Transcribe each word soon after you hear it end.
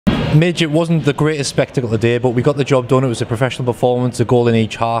Midge, it wasn't the greatest spectacle today, but we got the job done. It was a professional performance, a goal in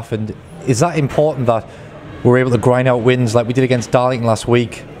each half. And is that important that we're able to grind out wins like we did against Darlington last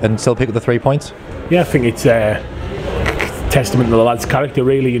week and still pick up the 3 points? Yeah, I think it's a testament to the lads' character,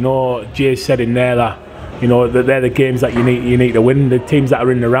 really. You know, Jay said in there that, you know, that they're the games that you need to win, the teams that are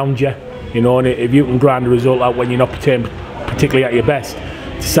in and around you. You know, and if you can grind the result out when you're not particularly at your best,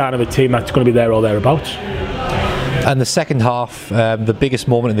 it's a sign of a team that's going to be there or thereabouts. And the second half, the biggest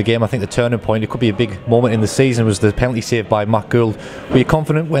moment in the game, I think the turning point, it could be a big moment in the season, was the penalty saved by Matt Gould. Were you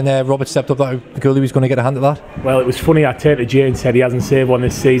confident when Robert stepped up that Gould was going to get a hand at that? Well, it was funny, I turned to Jay and said he hasn't saved one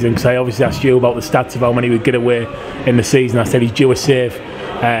this season, because I obviously asked you about the stats of how many would get away in the season. I said he's due a save,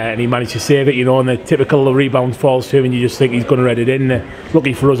 and he managed to save it, you know, and the typical rebound falls to him and you just think he's going to read it in.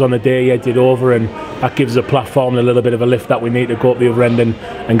 Lucky for us on the day, he headed over, and that gives us a platform and a little bit of a lift that we need to go up the other end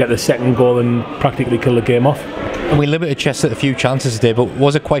and get the second goal and practically kill the game off. And we limited Chester a few chances today, but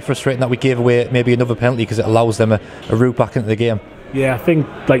was it quite frustrating that we gave away maybe another penalty because it allows them a route back into the game? Yeah, I think,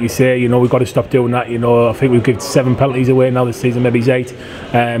 like you say, you know, we've got to stop doing that. You know, I think we've given 7 penalties away now this season, maybe 8.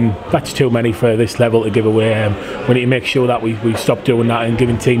 That's too many for this level to give away. We need to make sure that we stop doing that and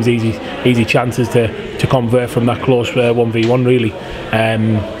giving teams easy chances to convert from that close 1v1, really.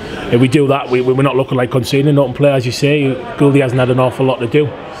 If we do that, we're not looking like conceding open play, as you say. Gouldy hasn't had an awful lot to do.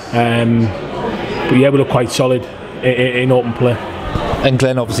 But yeah, we look quite solid in open play. And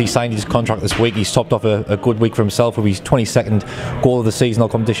Glenn obviously signed his contract this week. He's topped off a good week for himself with his 22nd goal of the season, all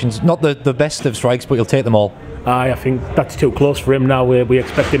competitions. Not the best of strikes, but he'll take them all. I think that's too close for him now. We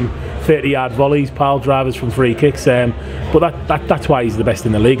expect him 30-yard volleys, pile drivers from free kicks. But that's why he's the best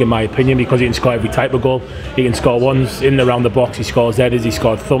in the league, in my opinion, because he can score every type of goal. He can score ones in and around the box. He scores headers, he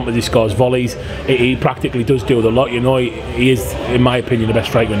scores thumpers, he scores volleys. He practically does do the lot. You know, he is, in my opinion, the best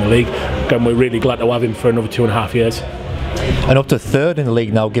striker in the league. And we're really glad to have him for another 2.5 years. And up to 3rd in the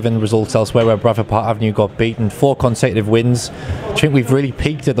league now, given the results elsewhere where Bradford Park Avenue got beaten. 4 consecutive wins. Do you think we've really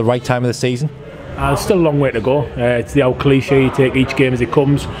peaked at the right time of the season? There's still a long way to go. It's the old cliche, you take each game as it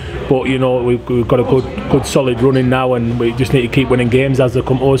comes, but you know, we've got a good solid run in now, and we just need to keep winning games as they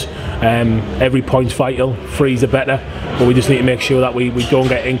come to us. Every point's vital, 3s are better, but we just need to make sure that we don't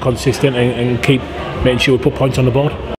get inconsistent and keep making sure we put points on the board.